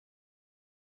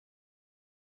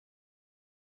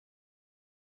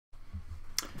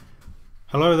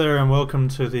Hello there and welcome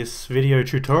to this video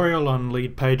tutorial on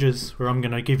Leadpages, where I'm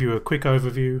going to give you a quick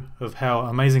overview of how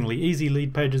amazingly easy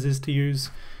Leadpages is to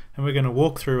use, and we're going to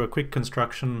walk through a quick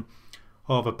construction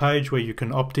of a page where you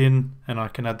can opt in, and I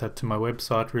can add that to my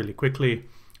website really quickly,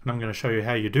 and I'm going to show you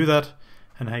how you do that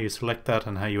and how you select that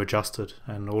and how you adjust it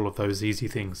and all of those easy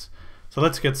things. So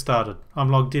let's get started.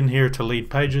 I'm logged in here to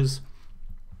Leadpages,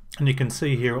 and you can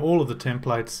see here all of the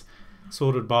templates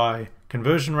sorted by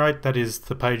conversion rate, that is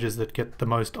the pages that get the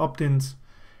most opt-ins,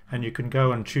 and you can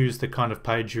go and choose the kind of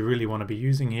page you really want to be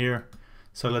using here.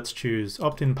 So let's choose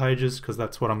opt-in pages because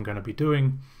that's what I'm going to be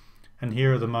doing, and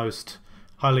here are the most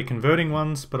highly converting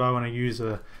ones, but I want to use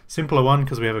a simpler one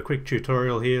because we have a quick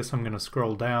tutorial here. So I'm going to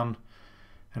scroll down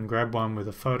and grab one with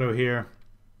a photo here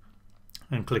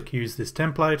and click use this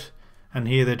template, and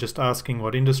here they're just asking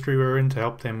what industry we're in to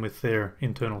help them with their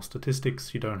internal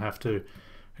statistics. You don't have to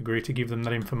agree to give them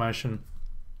that information.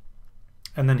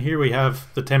 And then here we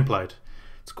have the template.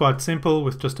 It's quite simple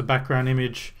with just a background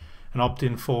image, an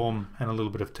opt-in form, and a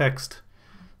little bit of text.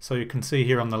 So you can see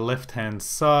here on the left hand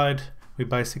side we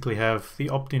basically have the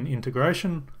opt-in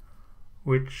integration,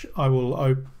 which I will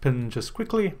open just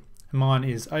quickly. Mine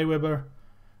is Aweber,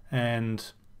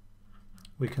 and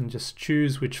we can just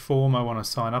choose which form I want to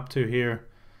sign up to here.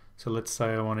 So let's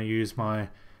say I want to use my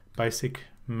basic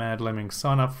Mad Lemming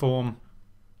sign up form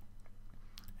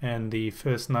and the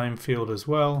first name field as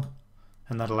well,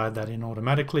 and that'll add that in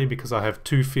automatically because I have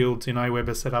two fields in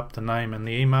Aweber set up, the name and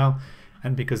the email,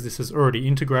 and because this is already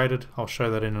integrated, I'll show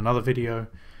that in another video,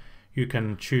 you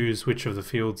can choose which of the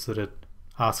fields that it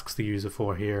asks the user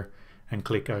for here and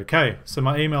click OK. So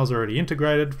my email's already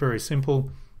integrated, very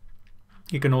simple.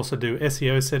 You can also do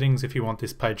SEO settings if you want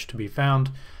this page to be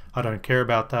found. I don't care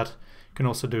about that. You can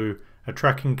also do a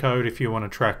tracking code if you want to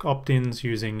track opt-ins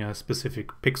using a specific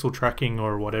pixel tracking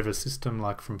or whatever system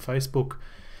like from Facebook.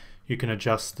 You can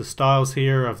adjust the styles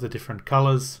here of the different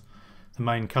colors, the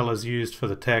main colors used for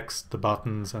the text, the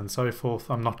buttons, and so forth.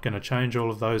 I'm not going to change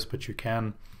all of those, but you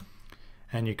can.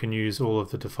 And you can use all of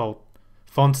the default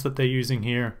fonts that they're using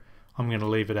here. I'm going to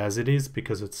leave it as it is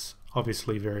because it's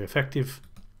obviously very effective.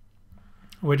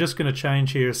 We're just going to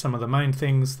change here some of the main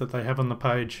things that they have on the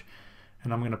page,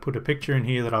 and I'm going to put a picture in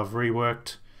here that I've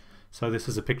reworked. So this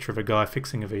is a picture of a guy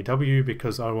fixing a VW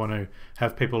because I want to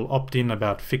have people opt in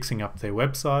about fixing up their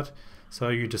website. So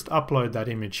you just upload that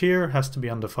image here, it has to be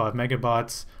under 5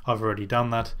 megabytes. I've already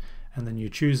done that, and then you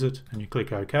choose it and you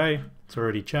click OK. It's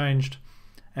already changed,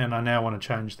 and I now want to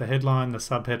change the headline, the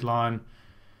subheadline.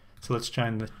 So let's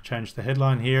change the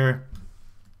headline here.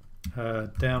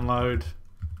 Download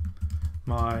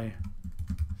my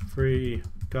free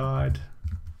guide.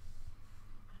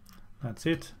 That's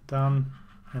it, done.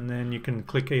 And then you can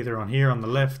click either on here on the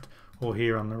left or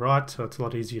here on the right, so it's a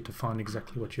lot easier to find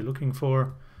exactly what you're looking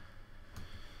for.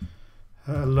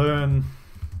 Learn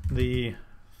the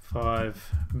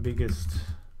 5 biggest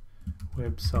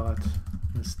website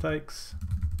mistakes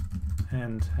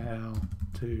and how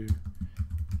to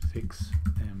fix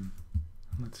them.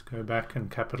 Let's go back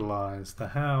and capitalize the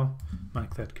how,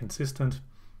 make that consistent.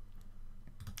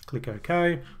 Click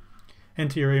OK.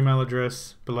 Enter your email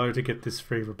address below to get this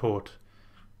free report.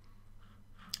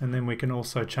 And then we can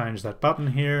also change that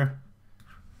button here.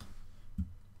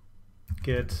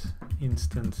 Get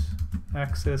instant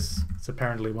access. It's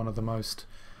apparently one of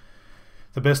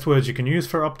the best words you can use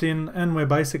for opt-in, and we're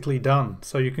basically done.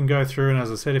 So you can go through, and as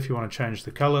I said, if you want to change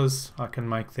the colors, I can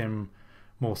make them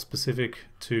more specific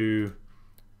to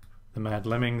the Mad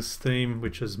Lemmings theme,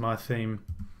 which is my theme.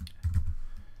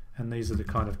 And these are the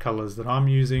kind of colors that I'm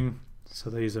using. So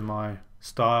these are my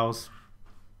styles,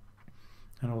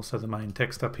 and also the main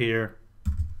text up here.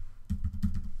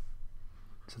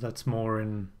 So that's more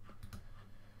in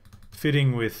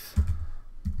fitting with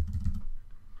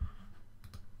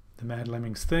the Mad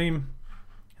Lemmings theme,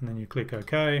 and then you click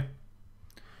OK,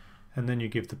 and then you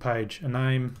give the page a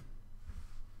name.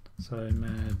 So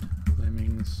Mad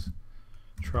Lemmings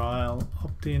trial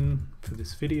opt-in for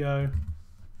this video.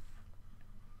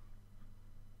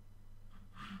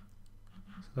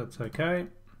 That's okay,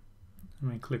 and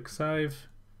we click save,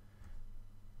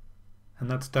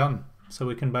 and that's done. So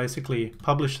we can basically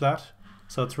publish that,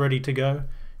 so it's ready to go.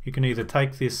 You can either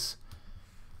take this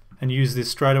and use this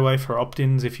straight away for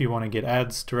opt-ins. If you want to get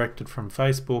ads directed from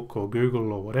Facebook or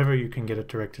Google or whatever, you can get it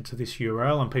directed to this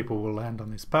URL and people will land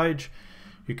on this page.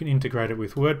 You can integrate it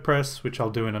with WordPress, which I'll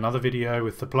do in another video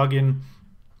with the plugin,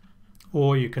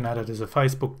 or you can add it as a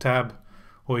Facebook tab,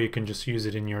 or you can just use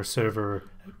it in your server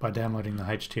by downloading the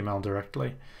HTML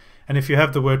directly. And if you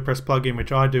have the WordPress plugin,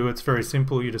 which I do, it's very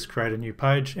simple. You just create a new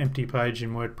page, empty page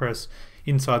in WordPress,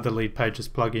 inside the Leadpages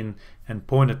plugin, and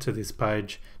point it to this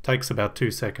page. Takes about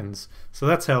 2 seconds. So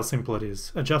that's how simple it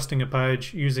is. Adjusting a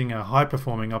page using a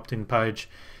high-performing Optin page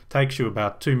takes you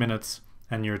about 2 minutes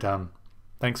and you're done.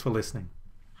 Thanks for listening.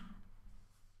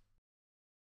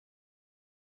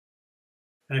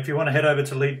 And if you want to head over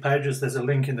to Leadpages, there's a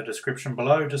link in the description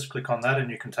below. Just click on that and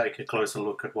you can take a closer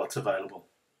look at what's available.